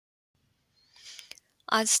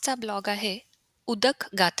आजचा ब्लॉग आहे उदक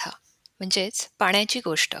गाथा म्हणजेच पाण्याची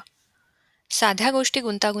गोष्ट. साध्या गोष्टी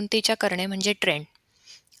गुंतागुंतीच्या करणे म्हणजे ट्रेंड.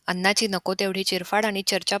 अन्नाची नको तेवढी चिरफाड आणि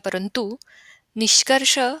चर्चा, परंतु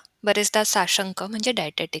निष्कर्ष बरेचदा साशंक म्हणजे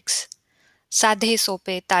डायटेटिक्स. साधे,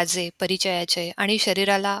 सोपे, ताजे, परिचयाचे आणि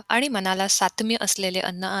शरीराला आणि मनाला सात्म्य असलेले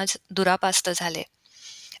अन्न आज दुरापास्त झाले.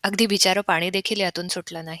 अगदी बिचारं पाणी देखील यातून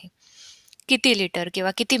सुटलं नाही. किती लिटर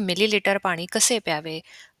किंवा किती मिलीलिटर पाणी कसे प्यावे,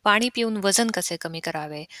 पाणी पिऊन वजन कसे कमी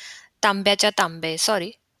करावे, तांब्याच्या तांबे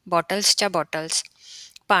सॉरी बॉटल्सच्या बॉटल्स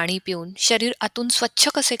पाणी पिऊन शरीर आतून स्वच्छ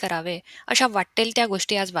कसे करावे, अशा वाटेल त्या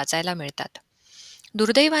गोष्टी आज वाचायला मिळतात.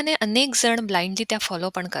 दुर्दैवाने अनेक जण ब्लाइंडली त्या फॉलो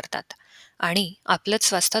पण करतात आणि आपलंच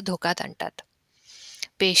स्वास्थ्य धोक्यात आणतात.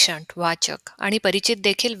 पेशंट, वाचक आणि परिचित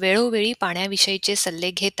देखील वेळोवेळी पाण्याविषयीचे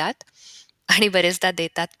सल्ले घेतात आणि बरेचदा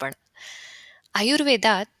देतात पण.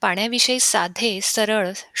 आयुर्वेदात पाण्याविषयी साधे,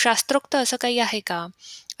 सरळ, शास्त्रोक्त असं काही आहे का?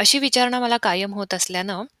 अशी विचारणा मला कायम होत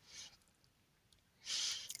असल्यानं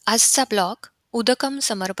आजचा ब्लॉग उदकम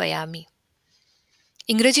समर्पयामी.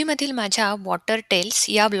 इंग्रजीमधील माझ्या वॉटर टेल्स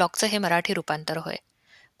या ब्लॉगचं हे मराठी रूपांतर होय.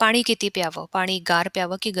 पाणी किती प्यावं? पाणी गार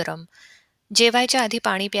प्यावं की गरम? जेवायच्या आधी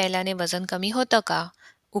पाणी प्यायल्याने वजन कमी होतं का?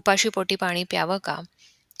 उपाशीपोटी पाणी प्यावं का?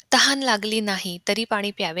 तहान लागली नाही तरी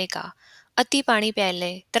पाणी प्यावे का? अति पाणी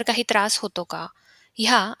प्यायले तर काही त्रास होतो का?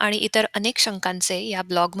 ह्या आणि इतर अनेक शंकांचे या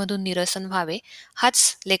ब्लॉगमधून निरसन व्हावे,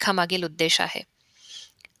 हाच लेखामागील उद्देश आहे.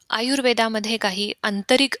 आयुर्वेदामध्ये काही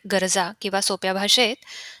आंतरिक गरजा किंवा सोप्या भाषेत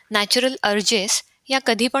नॅचरल अर्जेस या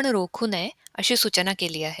कधी पण रोखू नये अशी सूचना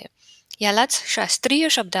केली आहे. यालाच शास्त्रीय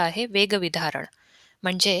शब्द आहे वेगविधारण,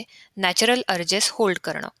 म्हणजे नॅचरल अर्जेस होल्ड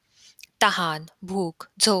करणं. तहान, भूक,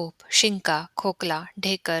 झोप, शिंका, खोकला,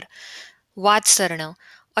 ढेकर, वात सरणं,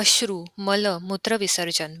 अश्रू, मल,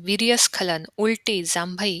 मूत्रविसर्जन, वीर्यस्खलन, उलटी,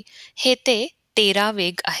 जांभई हे ते 13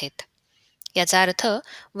 वेग आहेत. याचा अर्थ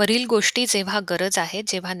वरील गोष्टी जेव्हा गरज आहे,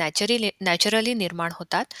 जेव्हा नॅचरली निर्माण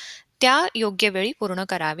होतात, त्या योग्य वेळी पूर्ण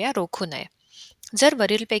कराव्या, रोखू नये. जर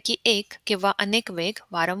वरीलपैकी एक किंवा अनेक वेग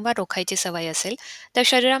वारंवार रोखायची सवय असेल, तर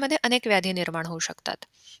शरीरामध्ये अनेक व्याधी निर्माण होऊ शकतात.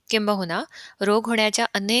 किंबहुना रोग होण्याच्या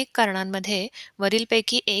अनेक कारणांमध्ये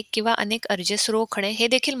वरीलपैकी एक किंवा अनेक अर्जेस रोखणे हे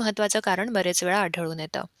देखील महत्त्वाचं कारण बरेच वेळा आढळून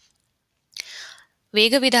येतं.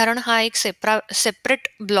 वेगविधारण हा एक सेपरेट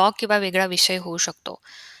ब्लॉग किंवा वेगळा विषय होऊ शकतो.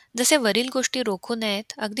 जसे वरील गोष्टी रोखू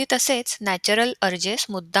नयेत, अगदी तसेच नॅचरल अर्जेस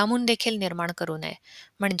मुद्दामून देखील निर्माण करू नये,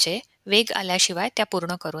 म्हणजे वेग आल्याशिवाय त्या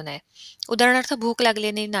पूर्ण करू नये. उदाहरणार्थ भूक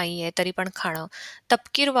लागलेली नाहीये तरी पण खाणं,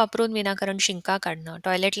 तपकीर वापरून विनाकारण शिंका काढणं,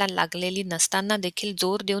 टॉयलेटला लागलेली नसताना देखील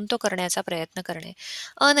जोर देऊन तो करण्याचा प्रयत्न करणे,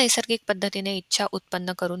 अनैसर्गिक पद्धतीने इच्छा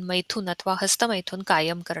उत्पन्न करून मैथून अथवा हस्तमैथून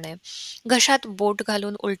कायम करणे, घशात बोट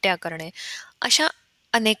घालून उलट्या करणे, अशा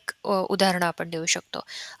अनेक उदाहरणं आपण देऊ शकतो.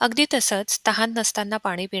 अगदी तसंच तहान नसताना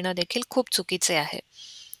पाणी पिणं देखील खूप चुकीचे आहे.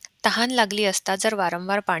 तहान लागली असता जर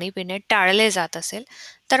वारंवार पाणी पिणे टाळले जात असेल,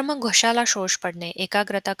 तर मग घशाला शोष पडणे,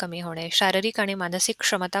 एकाग्रता कमी होणे, शारीरिक आणि मानसिक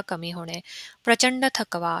क्षमता कमी होणे, प्रचंड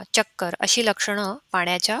थकवा, चक्कर अशी लक्षणं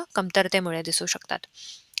पाण्याच्या कमतरतेमुळे दिसू शकतात.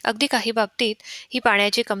 अगदी काही बाबतीत ही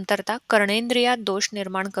पाण्याची कमतरता कर्णेंद्रियात दोष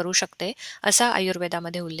निर्माण करू शकते, असा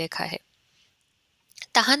आयुर्वेदामध्ये उल्लेख आहे.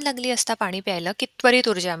 तहान लागली असता पाणी प्यायलं की त्वरित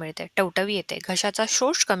ऊर्जा मिळते, टवटवी येते, घशाचा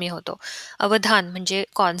शोष कमी होतो, अवधान म्हणजे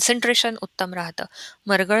कॉन्सन्ट्रेशन उत्तम राहतं,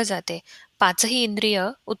 मरगळ जाते, पाचही इंद्रिय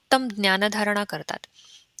उत्तम ज्ञानधारणा करतात.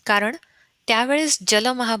 कारण त्यावेळेस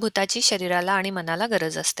जलमहाभूताची शरीराला आणि मनाला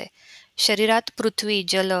गरज असते. शरीरात पृथ्वी,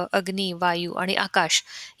 जल, अग्नी, वायू आणि आकाश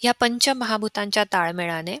या पंचमहाभूतांच्या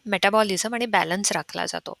ताळमेळाने मेटाबॉलिझम आणि बॅलन्स राखला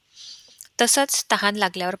जातो. तसंच तहान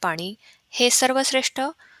लागल्यावर पाणी हे सर्वश्रेष्ठ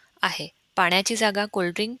आहे. पाण्याची जागा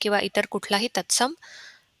कोल्ड्रिंक किंवा इतर कुठलाही तत्सम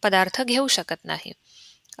पदार्थ घेऊ शकत नाही.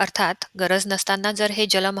 अर्थात गरज नसताना जर हे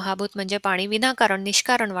जलमहाभूत म्हणजे पाणी विनाकारण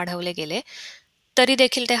निष्कारण वाढवले गेले, तरी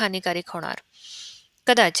देखील ते हानिकारक होणार.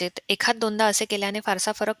 कदाचित एखाद दोनदा असे केल्याने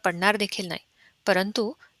फारसा फरक पडणार देखील नाही.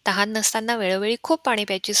 परंतु तहान नसताना वेळोवेळी खूप पाणी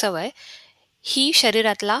प्यायची सवय ही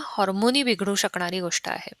शरीरातला हॉर्मोनी बिघडू शकणारी गोष्ट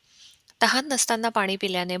आहे. तहान नसताना पाणी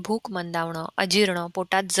पिल्याने भूक मंदावणं, अजीर्ण,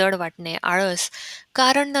 पोटात जड वाटणे, आळस,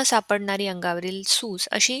 कारण न सापडणारी अंगावरील सूज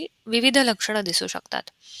अशी विविध लक्षणं दिसू शकतात.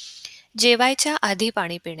 जेवायच्या आधी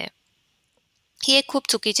पाणी पिणे ही एक खूप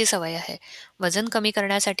चुकीची सवय आहे. वजन कमी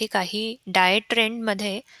करण्यासाठी काही डाएट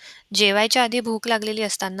ट्रेंडमध्ये जेवायच्या आधी भूक लागलेली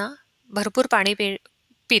असताना भरपूर पाणी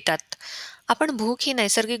पितात. आपण भूक ही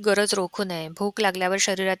नैसर्गिक गरज रोखू नये. भूक लागल्यावर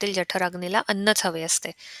शरीरातील जठराग्नीला अन्नच हवे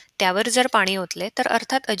असते. त्यावर जर पाणी ओतले तर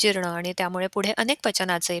अर्थात अजीर्ण आणि त्यामुळे पुढे अनेक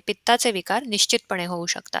पचनाचे, पित्ताचे विकार निश्चितपणे होऊ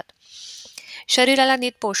शकतात. शरीराला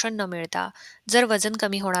नीट पोषण न मिळता जर वजन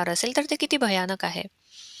कमी होणार असेल तर ते किती भयानक आहे.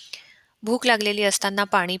 भूक लागलेली असताना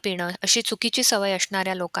पाणी पिणं अशी चुकीची सवय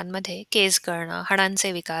असणाऱ्या लोकांमध्ये केस गळणं,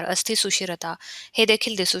 हाडांचे विकार, अस्थिसुशिरता हे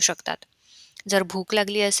देखील दिसू शकतात. जर भूक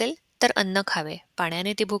लागली असेल तर अन्न खावे,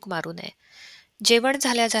 पाण्याने ती भूक मारू नये. जेवण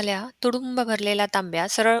झाल्या झाल्या तुडुंब भरलेला तांब्या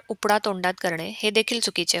सरळ उपडा तोंडात करणे हे देखील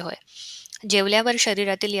चुकीचे होय. जेवल्यावर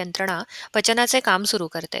शरीरातील यंत्रणा पचनाचे काम सुरू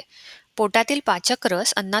करते. पोटातील पाचक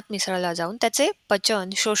रस अन्नात मिसळला जाऊन त्याचे पचन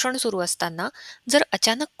शोषण सुरू असताना जर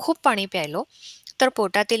अचानक खूप पाणी प्यायलो तर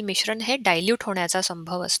पोटातील मिश्रण हे डायल्यूट होण्याचा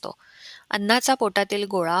संभव असतो. अन्नाचा पोटातील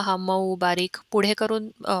गोळा हा मऊ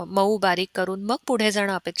बारीक करून मग पुढे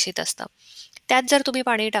जाणं अपेक्षित असतं. त्यात जर तुम्ही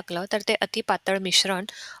पाणी टाकलं तर ते अति पातळ मिश्रण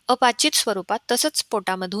अपाचित स्वरूपात तसंच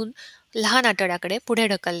पोटामधून लहान आतड्याकडे पुढे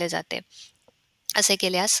ढकलले जाते. असे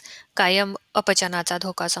केल्यास कायम अपचनाचा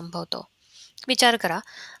धोका संभवतो. विचार करा,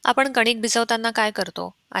 आपण कणिक भिजवताना काय करतो?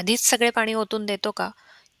 आधीच सगळे पाणी ओतून देतो का?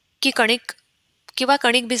 की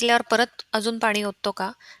कणिक भिजल्यावर परत अजून पाणी ओततो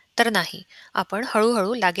का? तर नाही. आपण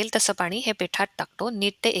हळू लागेल तसं पाणी हे पिठात टाकतो,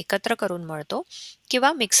 नीट ते एकत्र करून मळतो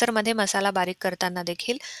किंवा मिक्सरमध्ये मसाला बारीक करताना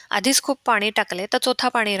देखील आधीच खूप पाणी टाकले तर चोथा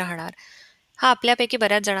पाणी राहणार. हा आपल्यापैकी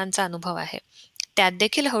बऱ्याच जणांचा अनुभव आहे. त्यात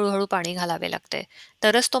देखील हळूहळू पाणी घालावे लागते.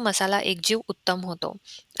 तरच तो मसाला एकजीव उत्तम होतो.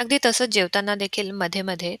 अगदी तसंच जेवताना देखील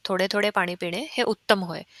मध्ये-मध्ये थोडे-थोडे पाणी पिणे हे उत्तम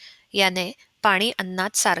होय. याने पाणी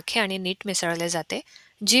अन्नात सारखे आणि नीट मिसळले जाते.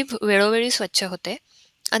 जीभ वेळोवेळी स्वच्छ होते.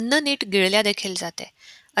 अन्न नीट गिळल्या देखील जाते.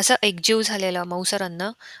 असं एकजीव झालेलं मऊसर अन्न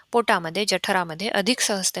पोटामध्ये, जठरामध्ये अधिक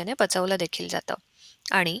सहजतेने पचवलं देखील जातं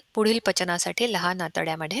आणि पुढील पचनासाठी लहान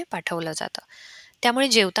आतड्यामध्ये पाठवलं जातं. त्यामुळे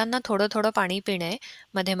जेवताना थोडं-थोडं पाणी पिणे,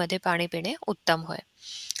 मध्ये-मध्ये पाणी पिणे उत्तम होय.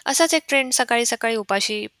 असाच एक ट्रेंड सकाळी-सकाळी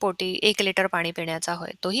उपाशी पोटी 1 लिटर पाणी पिण्याचा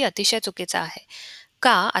होय. तोही अतिशय चुकीचा आहे.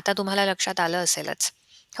 का? आता तुम्हाला लक्षात आलं असेलच.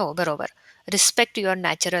 हो, बरोबर. Respect your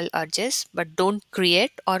natural urges but don't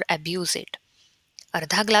create or abuse it.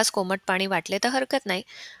 अर्धा ग्लास कोमट पाणी वाटले तर हरकत नाही.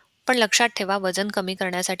 पण लक्षात ठेवा वजन कमी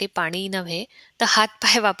करण्यासाठी पाणी नव्हे तर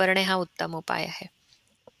हात-पाय वापरणे हा उत्तम उपाय आहे.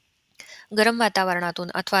 गरम वातावरणातून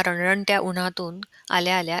अथवा रणरणत्या उन्हातून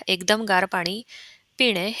आल्या-आल्या एकदम गार पाणी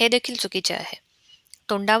पिणे हे देखील चुकीचे आहे.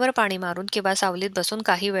 तोंडावर पाणी मारून किंवा सावलीत बसून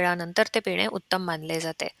काही वेळानंतर ते पिणे उत्तम मानले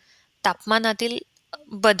जाते. तापमानातील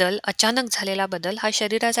अचानक झालेला बदल हा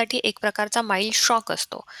शरीरासाठी एक प्रकारचा माइल्ड शॉक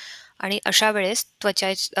असतो आणि अशा वेळेस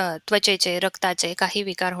त्वचेचे, रक्ताचे काही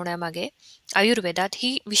विकार होण्यामागे आयुर्वेदात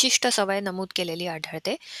ही विशिष्ट सवय नमूद केलेली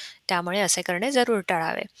आढळते. त्यामुळे असे करणे जरूर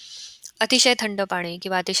टाळावे. अतिशय थंड पाणी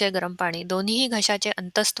किंवा अतिशय गरम पाणी दोन्हीही घशाचे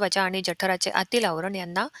अंतस्त्वचा आणि जठराचे आतील आवरण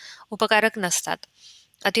यांना उपकारक नसतात.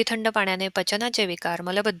 अतिथंड पाण्याने पचनाचे विकार,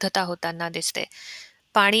 मलबद्धता होताना दिसते.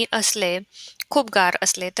 पाणी खूप गार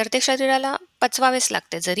असले तर ते शरीराला पचवावेच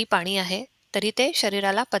लागते. जरी पाणी आहे, तरी ते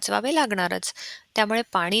शरीराला पचवावे लागणारच. त्यामुळे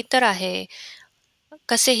पाणी तर आहे,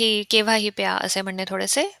 कसेही, केव्हाही प्या असे म्हणणे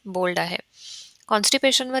थोडेसे बोल्ड आहे.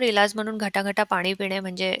 कॉन्स्टिपेशनवर इलाज म्हणून घटाघटा पाणी पिणे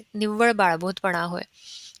म्हणजे निव्वळ बाळबोधपणा होय.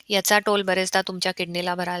 याचा टोल बरेचदा तुमच्या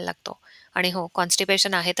किडनीला भरायला लागतो. आणि हो,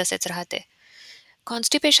 कॉन्स्टिपेशन आहे तसेच राहते.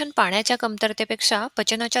 कॉन्स्टिपेशन पाण्याच्या कमतरतेपेक्षा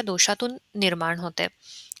पचनाच्या दोषातून निर्माण होते.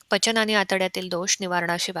 पचन आणि आतड्यातील दोष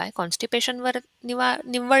निवारणाशिवाय कॉन्स्टिपेशनवर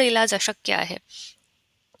निव्वळ इलाज अशक्य आहे.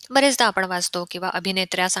 बरेचदा आपण वाचतो किंवा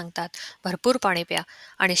अभिनेत्र्या सांगतात, भरपूर पाणी प्या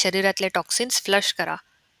आणि शरीरातले टॉक्सिन्स फ्लश करा.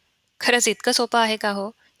 खरंच इतकं सोपं आहे का हो?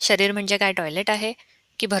 शरीर म्हणजे काय टॉयलेट आहे?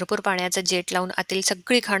 की भरपूर पाण्याचं जेट लावून आतील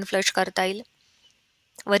सगळी घाण फ्लश करता येईल?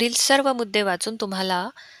 वरील सर्व मुद्दे वाचून तुम्हाला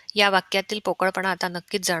या वाक्यातील पोकळपणा आता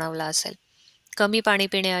नक्कीच जाणवला असेल. कमी पाणी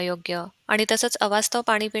पिणे अयोग्य आणि तसंच अवास्तव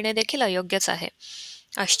पाणी पिणे देखील अयोग्यच आहे.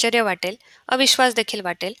 आश्चर्य वाटेल, अविश्वास देखील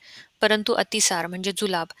वाटेल, परंतु अतिसार म्हणजे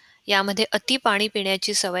जुलाब यामध्ये अति पाणी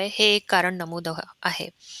पिण्याची सवय हे एक कारण आहे.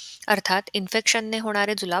 अर्थात इन्फेक्शनने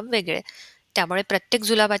होणारे जुलाब वेगळे. त्यामुळे प्रत्येक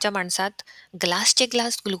जुलाबाच्या माणसात ग्लासचे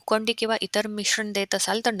ग्लास ग्लुकॉन-डी किंवा इतर मिश्रण देत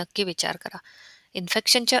असाल तर नक्की विचार करा.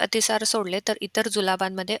 इन्फेक्शनचे अतिसार सोडले तर इतर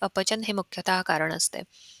जुलाबांमध्ये अपचन हे मुख्यतः कारण असते.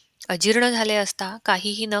 अजीर्ण झाले असता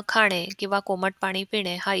काहीही न खाणे किंवा कोमट पाणी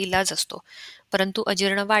पिणे हा इलाज असतो. परंतु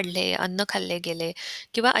अजीर्ण वाढले, अन्न खाल्ले गेले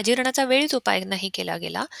किंवा अजीर्णाचा वेळीच उपाय नाही केला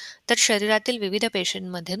गेला, तर शरीरातील विविध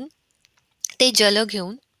पेशींमधून ते जल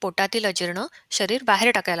घेऊन पोटातील अजीर्ण शरीर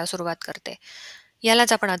बाहेर टाकायला सुरुवात करते.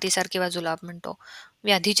 यालाच आपण अतिसार किंवा जुलाब म्हणतो.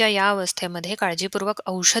 व्याधीच्या या अवस्थेमध्ये काळजीपूर्वक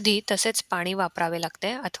औषधी तसेच पाणी वापरावे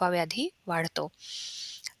लागते अथवा व्याधी वाढतो.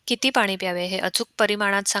 किती पाणी प्यावे हे अचूक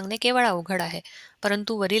परिमाणात सांगणे केवळ अवघड आहे,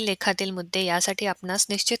 परंतु वरील लेखातील मुद्दे यासाठी आपणास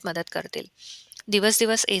निश्चित मदत करतील.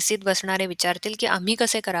 दिवस-दिवस एसीत बसणारे विचारतील की आम्ही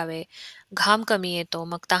कसे करावे? घाम कमी येतो,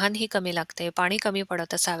 मग तहानही कमी लागते, पाणी कमी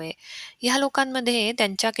पडत असावे. ह्या लोकांमध्ये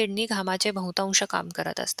त्यांच्या किडनी घामाचे बहुतांश काम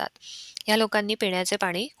करत असतात. या लोकांनी पिण्याचे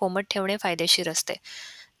पाणी कोमट ठेवणे फायदेशीर असते.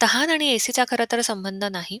 तहान आणि एसीचा खरं तर संबंध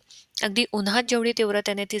नाही. अगदी उन्हात जेवढी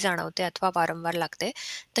तीव्रतेने ती जाणवते अथवा वारंवार लागते,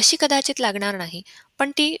 तशी कदाचित लागणार नाही.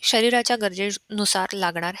 पण ती शरीराच्या गरजेनुसार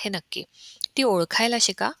लागणार हे नक्की. ती ओळखायला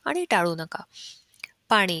शिका आणि टाळू नका.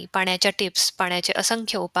 पाण्याच्या टिप्स, पाण्याचे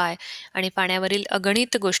असंख्य उपाय आणि पाण्यावरील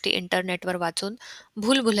अगणित गोष्टी इंटरनेटवर वाचून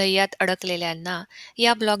भूलभुलैयात अडकलेल्यांना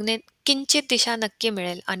या ब्लॉगने किंचित दिशा नक्की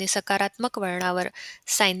मिळेल आणि सकारात्मक वळणावर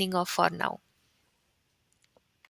सायनिंग ऑफ फॉर नाऊ.